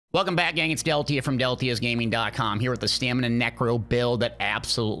Welcome back, gang. It's Deltia from Deltiasgaming.com here with the Stamina Necro build that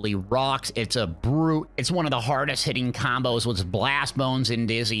absolutely rocks. It's a brute. It's one of the hardest hitting combos with blast bones and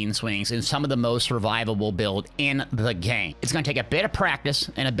dizzying swings and some of the most survivable build in the game. It's going to take a bit of practice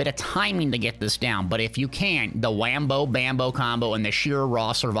and a bit of timing to get this down, but if you can, the Whambo Bambo combo and the sheer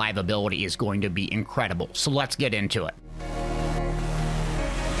raw survivability is going to be incredible. So let's get into it.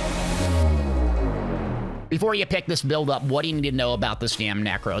 Before you pick this build up, what do you need to know about the Stam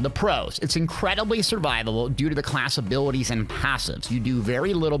Necro? The pros. It's incredibly survivable due to the class abilities and passives. You do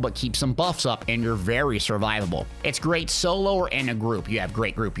very little but keep some buffs up and you're very survivable. It's great solo or in a group. You have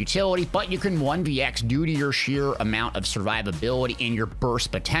great group utility, but you can 1vx due to your sheer amount of survivability and your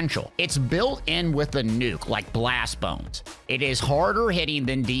burst potential. It's built in with a nuke like Blast Bones. It is harder hitting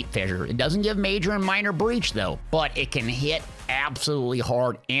than Deep Fissure. It doesn't give major and minor breach though, but it can hit absolutely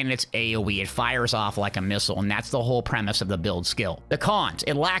hard and it's AoE. It fires off like a missile, and that's the whole premise of the build skill. The cons: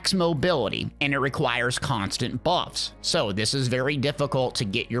 it lacks mobility and it requires constant buffs. So this is very difficult to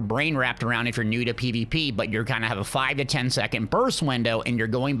get your brain wrapped around if you're new to PvP, but you're kind of have a 5 to 10 second burst window and you're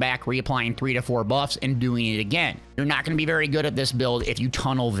going back, reapplying 3 to 4 buffs and doing it again. You're not going to be very good at this build if you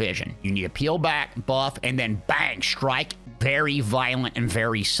tunnel vision. You need to peel back, buff, and then bang, strike. Very violent and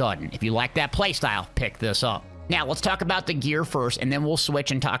very sudden. If you like that playstyle, pick this up. Now, let's talk about the gear first, and then we'll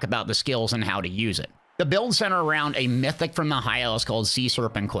switch and talk about the skills and how to use it. The build center around a mythic from the high elves called Sea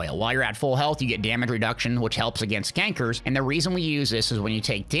Serpent Coil. While you're at full health, you get damage reduction, which helps against gankers. And the reason we use this is when you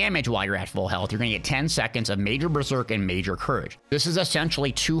take damage while you're at full health, you're going to get 10 seconds of Major Berserk and Major Courage. This is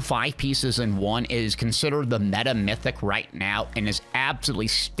essentially 2 5 pieces in one. It is considered the meta mythic right now and is absolutely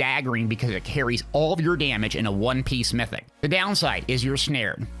staggering because it carries all of your damage in a 1-piece mythic. The downside is you're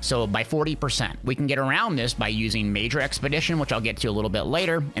snared, so by 40%. We can get around this by using Major Expedition, which I'll get to a little bit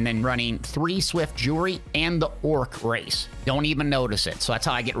later, and then running 3 Swift Jewelry and the Orc Race. Don't even notice it, so that's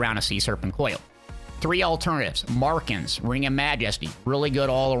how I get around a Sea Serpent Coil. 3 alternatives: Markins, Ring of Majesty, really good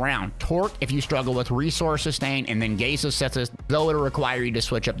all around. Torque if you struggle with Resource Sustain, and then Gaze of Sithis, though it'll require you to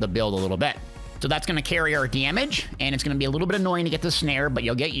switch up the build a little bit. So that's going to carry our damage, and it's going to be a little bit annoying to get the snare, but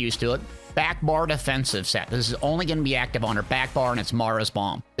you'll get used to it. Back bar defensive set. This is only going to be active on her back bar, and it's Mara's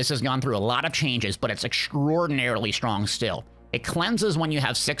Bomb. This has gone through a lot of changes, but it's extraordinarily strong still. It cleanses when you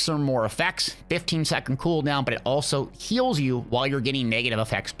have 6 or more effects, 15-second cooldown, but it also heals you while you're getting negative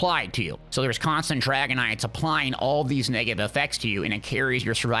effects applied to you. So there's constant Dragonites applying all these negative effects to you, and it carries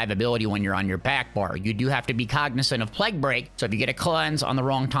your survivability when you're on your back bar. You do have to be cognizant of Plague Break, so if you get a cleanse on the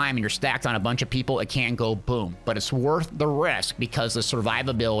wrong time and you're stacked on a bunch of people, it can go boom. But it's worth the risk because the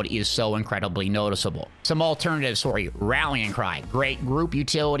survivability is so incredibly noticeable. Some alternatives for you: Rallying Cry, great group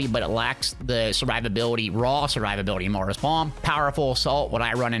utility, but it lacks the survivability, raw survivability in Mara's Bomb. Powerful Assault, what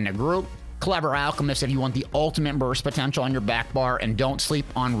I run in a group. Clever Alchemist if you want the ultimate burst potential on your back bar, and don't sleep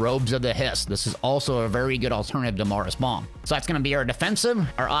on Robes of the Hiss. This is also a very good alternative to Mara's Bomb. So that's going to be our defensive.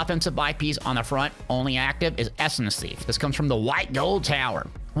 Our offensive eyepiece on the front, only active, is Essence Thief. This comes from the White Gold Tower.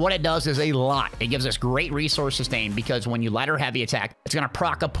 What it does is a lot. It gives us great resource sustain because when you let her heavy attack, it's going to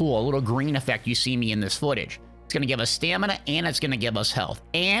proc a pool, a little green effect you see me in this footage. It's going to give us stamina, and it's going to give us health.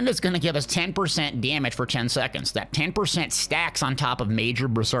 And it's going to give us 10% damage for 10 seconds. That 10% stacks on top of Major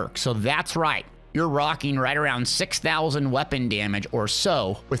Berserk. So that's right. You're rocking right around 6,000 weapon damage or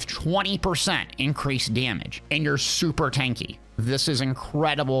so with 20% increased damage. And you're super tanky. This is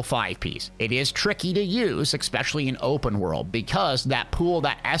incredible 5-piece. It is tricky to use, especially in open world, because that pool,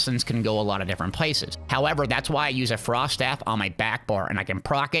 that essence, can go a lot of different places. However, that's why I use a Frost Staff on my back bar, and I can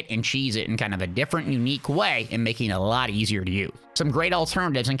proc it and cheese it in kind of a different, unique way and making it a lot easier to use. Some great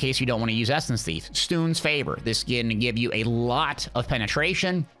alternatives in case you don't want to use Essence Thief. Stoon's Favor. This is going to give you a lot of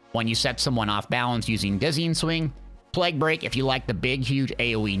penetration when you set someone off balance using Dizzying Swing. Plague Break if you like the big, huge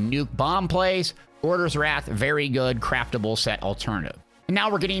AoE nuke bomb plays. Order's Wrath, very good craftable set alternative. And now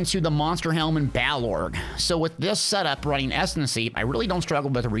we're getting to the Monster Helm and Balorg. So with this setup running Essence Thief, I really don't struggle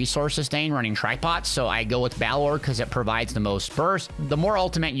with Resource Sustain running Tripods, so I go with Balorg because it provides the most burst. The more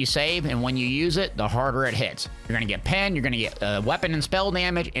ultimate you save, and when you use it, the harder it hits. You're going to get pen, you're going to get weapon and spell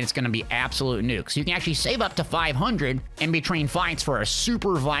damage, and it's going to be absolute nuke. So you can actually save up to 500 in between fights for a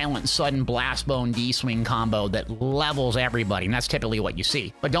super violent sudden Blast Bone D-Swing combo that levels everybody, and that's typically what you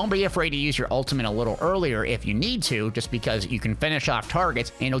see. But don't be afraid to use your ultimate a little earlier if you need to, just because you can finish off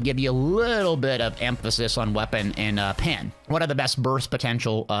targets, and it'll give you a little bit of emphasis on weapon and pen. One of the best burst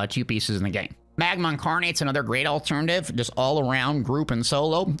potential 2 pieces in the game. Magma Incarnate's another great alternative, just all around group and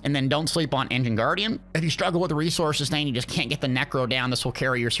solo. And then don't sleep on Engine Guardian. If you struggle with the resource sustain, you just can't get the Necro down, this will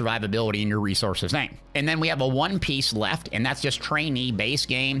carry your survivability and your resource sustain. And then we have a 1-piece left, and that's just Trainee base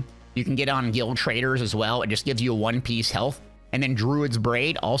game. You can get on Guild Traders as well. It just gives you a 1-piece health. And then Druid's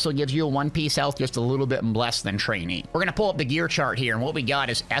Braid also gives you a 1-piece health, just a little bit less than Trainee. We're going to pull up the gear chart here, and what we got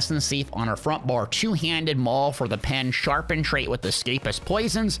is Essence Thief on our front bar, two-handed maul for the pen, sharpened trait with Escapist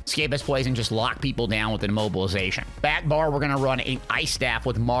Poisons. Escapist Poison just lock people down with immobilization. Back bar, we're going to run an Ice Staff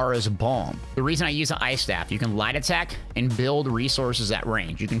with Mara's Balm. The reason I use an Ice Staff, you can light attack and build resources at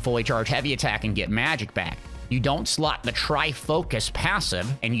range. You can fully charge heavy attack and get magic back. You don't slot the Tri-Focus passive,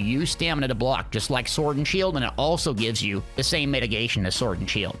 and you use stamina to block, just like Sword and Shield, and it also gives you the same mitigation as Sword and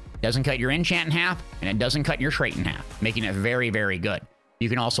Shield. It doesn't cut your enchant in half, and it doesn't cut your trait in half, making it very, very good. You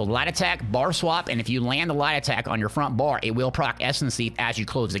can also light attack, bar swap, and if you land the light attack on your front bar, it will proc Essence Thief as you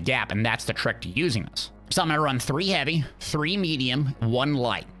close the gap, and that's the trick to using this. So I'm going to run 3 heavy, 3 medium, 1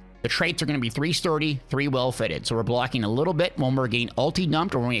 light. The traits are going to be 3 sturdy, 3 well-fitted, so we're blocking a little bit when we're getting ulti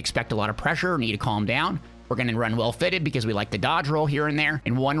dumped or when we expect a lot of pressure or need to calm down. We're going to run well-fitted because we like the dodge roll here and there,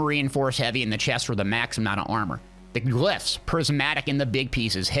 and 1 reinforced heavy in the chest for the max amount of armor. The glyphs, prismatic in the big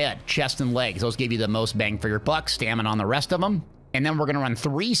pieces, head, chest, and legs. Those give you the most bang for your buck, stamina on the rest of them. And then we're going to run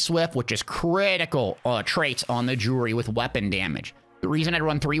 3 swift, which is critical traits on the jewelry with weapon damage. The reason I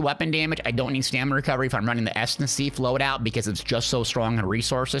run 3 weapon damage, I don't need stamina recovery if I'm running the Essence Thief loadout because it's just so strong in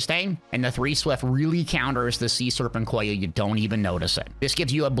resource sustain. And the 3 swift really counters the Sea Serpent Coil. You don't even notice it. This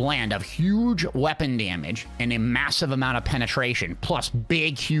gives you a blend of huge weapon damage and a massive amount of penetration, plus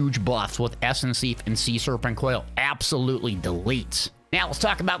big, huge buffs with Essence Thief and Sea Serpent Coil. Absolutely deletes. Now, let's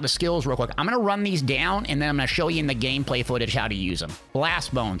talk about the skills real quick. I'm going to run these down, and then I'm going to show you in the gameplay footage how to use them.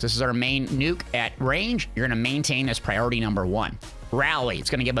 Blast Bones. This is our main nuke at range. You're going to maintain as priority number 1. Rally. It's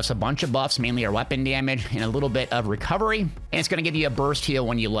going to give us a bunch of buffs, mainly our weapon damage, and a little bit of recovery. And it's going to give you a burst heal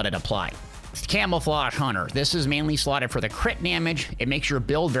when you let it apply. Camouflage Hunter. This is mainly slotted for the crit damage. It makes your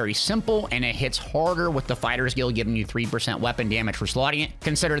build very simple, and it hits harder with the Fighter's Guild, giving you 3% weapon damage for slotting it.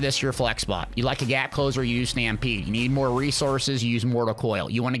 Consider this your flex spot. You like a gap closer, you use Stampede. You need more resources, you use Mortal Coil.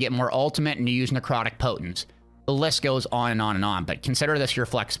 You want to get more ultimate, and you use Necrotic Potence. The list goes on and on and on, but consider this your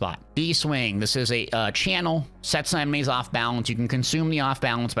flex spot. D-Swing. This is a channel, sets enemies off balance. You can consume the off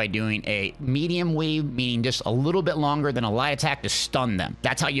balance by doing a medium weave, meaning just a little bit longer than a light attack to stun them.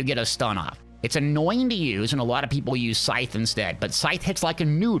 That's how you get a stun off. It's annoying to use, and a lot of people use Scythe instead, but Scythe hits like a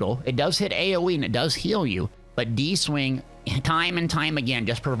noodle. It does hit AoE, and it does heal you, but D-Swing, time and time again,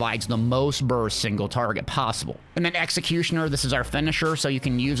 just provides the most burst single target possible. And then Executioner, this is our finisher, so you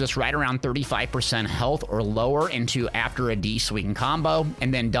can use this right around 35% health or lower into after a D-Swing combo.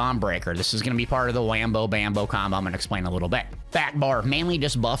 And then Dawnbreaker, this is going to be part of the Wambo Bambo combo. I'm going to explain a little bit. Back bar, mainly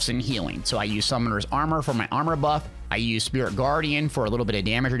just buffs and healing. So I use Summoner's Armor for my armor buff. I use Spirit Guardian for a little bit of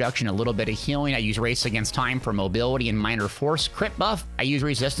damage reduction, a little bit of healing. I use Race Against Time for mobility and minor force crit buff. I use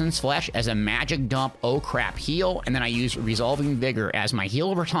Resistance Flesh as a magic dump, oh crap heal. And then I use Resolving Vigor as my heal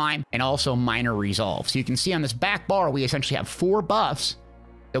over time, and also minor resolve. So you can see on this back bar, we essentially have 4 buffs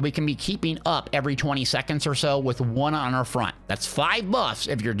that we can be keeping up every 20 seconds or so with 1 on our front. That's 5 buffs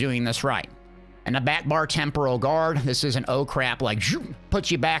if you're doing this right. And the back bar Temporal Guard, this is an oh crap, like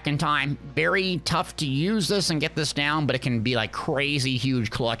puts you back in time. Very tough to use this and get this down, but it can be like crazy huge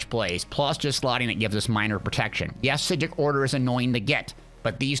clutch plays. Plus just slotting it gives us minor protection. Yes, Psijic Order is annoying to get,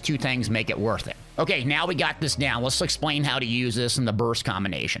 but these 2 things make it worth it. Okay, now we got this down. Let's explain how to use this in the burst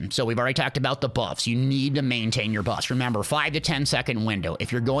combination. So we've already talked about the buffs. You need to maintain your buffs. Remember, 5 to 10 second window.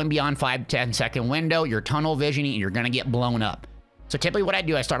 If you're going beyond 5 to 10 second window, you're tunnel visioning and you're going to get blown up. So typically what I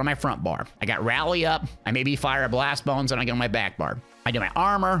do, I start on my front bar. I got Rally up. I maybe fire a Blast Bones, and I get on my back bar. I do my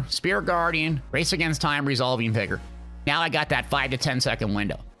Armor, Spirit Guardian, Race Against Time, Resolving Vigor. Now I got that 5 to 10 second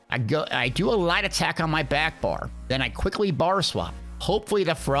window. I do a light attack on my back bar. Then I quickly bar swap. Hopefully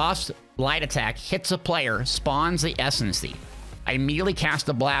the Frost light attack hits a player, spawns the Essence Thief. I immediately cast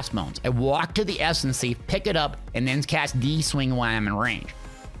the Blast Bones. I walk to the Essence Thief, pick it up, and then cast D-Swing when I'm in range.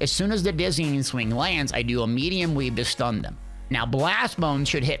 As soon as the Dizzying Swing lands, I do a medium weave to stun them. Now, Blast Bones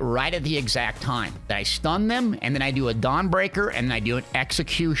should hit right at the exact time that I stun them, and then I do a Dawnbreaker, and then I do an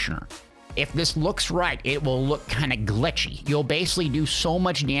Executioner. If this looks right, it will look kind of glitchy. You'll basically do so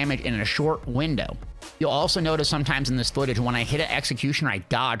much damage in a short window. You'll also notice sometimes in this footage, when I hit an Executioner, I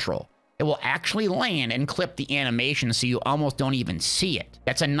dodge roll. It will actually land and clip the animation so you almost don't even see it.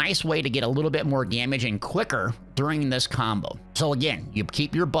 That's a nice way to get a little bit more damage and quicker during this combo. So again, you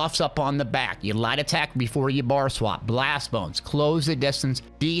keep your buffs up on the back. You light attack before you bar swap. Blast Bones, close the distance,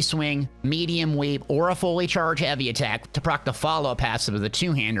 D-Swing, medium weave, or a fully charged heavy attack to proc the follow-up passive of the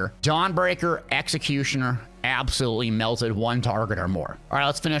 2-hander. Dawnbreaker, Executioner, absolutely melted 1 target or more. All right,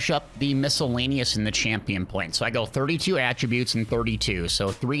 let's finish up the miscellaneous in the champion point. So I go 32 attributes and 32.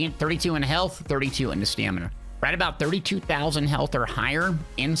 So 32 in health, 32 in the stamina. Right about 32,000 health or higher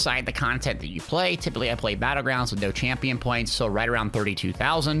inside the content that you play. Typically, I play Battlegrounds with no champion points, so right around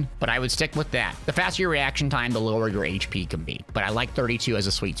 32,000, but I would stick with that. The faster your reaction time, the lower your HP can be, but I like 32 as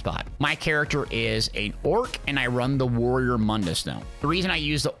a sweet spot. My character is an Orc, and I run the Warrior Mundus though. The reason I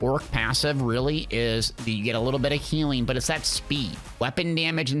use the Orc passive really is that you get a little bit of healing, but it's that speed. Weapon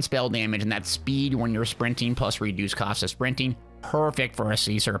damage and spell damage, and that speed when you're sprinting plus reduced cost of sprinting. Perfect for a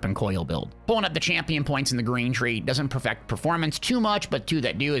Sea Serpent Coil build. Pulling up the champion points in the green tree doesn't perfect performance too much, but two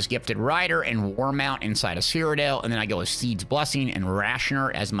that do is Gifted Rider and Warmount inside of Cyrodiil, and then I go with Seed's Blessing and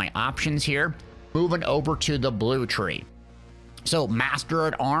Rationer as my options here. Moving over to the blue tree. So Master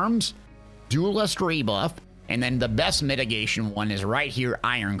at Arms, Duelist Rebuff, and then the best mitigation one is right here,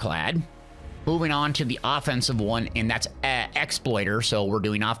 Ironclad. Moving on to the offensive one, and that's Exploiter, so we're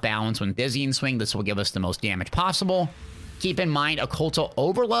doing off balance when Dizzying Swing. This will give us the most damage possible. Keep in mind, Occultal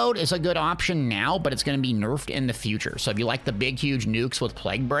Overload is a good option now, but it's going to be nerfed in the future. So if you like the big, huge nukes with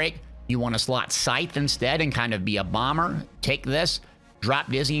Plague Break, you want to slot Scythe instead and kind of be a bomber, take this, drop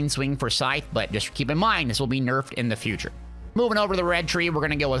Dizzying Swing for Scythe, but just keep in mind, this will be nerfed in the future. Moving over to the red tree, we're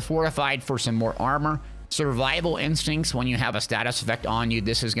going to go with Fortified for some more armor. Survival Instincts, when you have a status effect on you,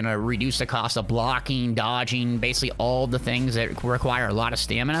 this is going to reduce the cost of blocking, dodging, basically all the things that require a lot of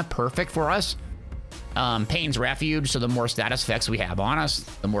stamina. Perfect for us. Pain's Refuge, so the more status effects we have on us,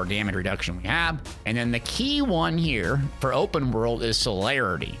 the more damage reduction we have. And then the key one here for open world is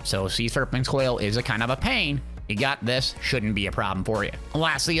Celerity. So Sea Serpent's Coil is a kind of a pain. You got this, shouldn't be a problem for you.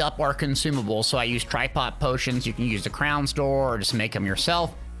 Lastly up are consumables. So I use Tripod Potions. You can use the Crown Store or just make them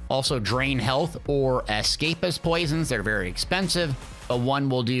yourself. Also Drain Health or Escapist Poisons. They're very expensive. But one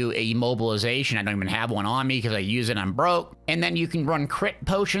will do a immobilization. I don't even have one on me because I use it, I'm broke. And then you can run crit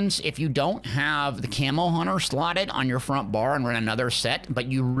potions if you don't have the Camo Hunter slotted on your front bar and run another set,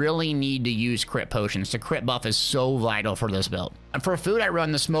 but you really need to use crit potions. The crit buff is so vital for this build. And for food, I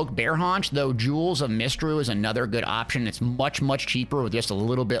run the Smoked Bear Haunch, though Jewels of Mistrew is another good option. It's much, much cheaper with just a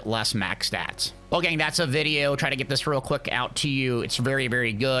little bit less max stats. Well, gang, that's a video. Try to get this real quick out to you. It's very,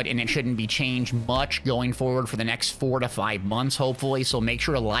 very good, and it shouldn't be changed much going forward for the next 4 to 5 months, hopefully. So make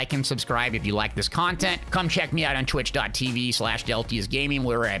sure to like and subscribe if you like this content. Come check me out on twitch.tv/Deltiasgaming,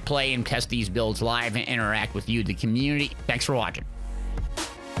 where I play and test these builds live and interact with you, the community. Thanks for watching.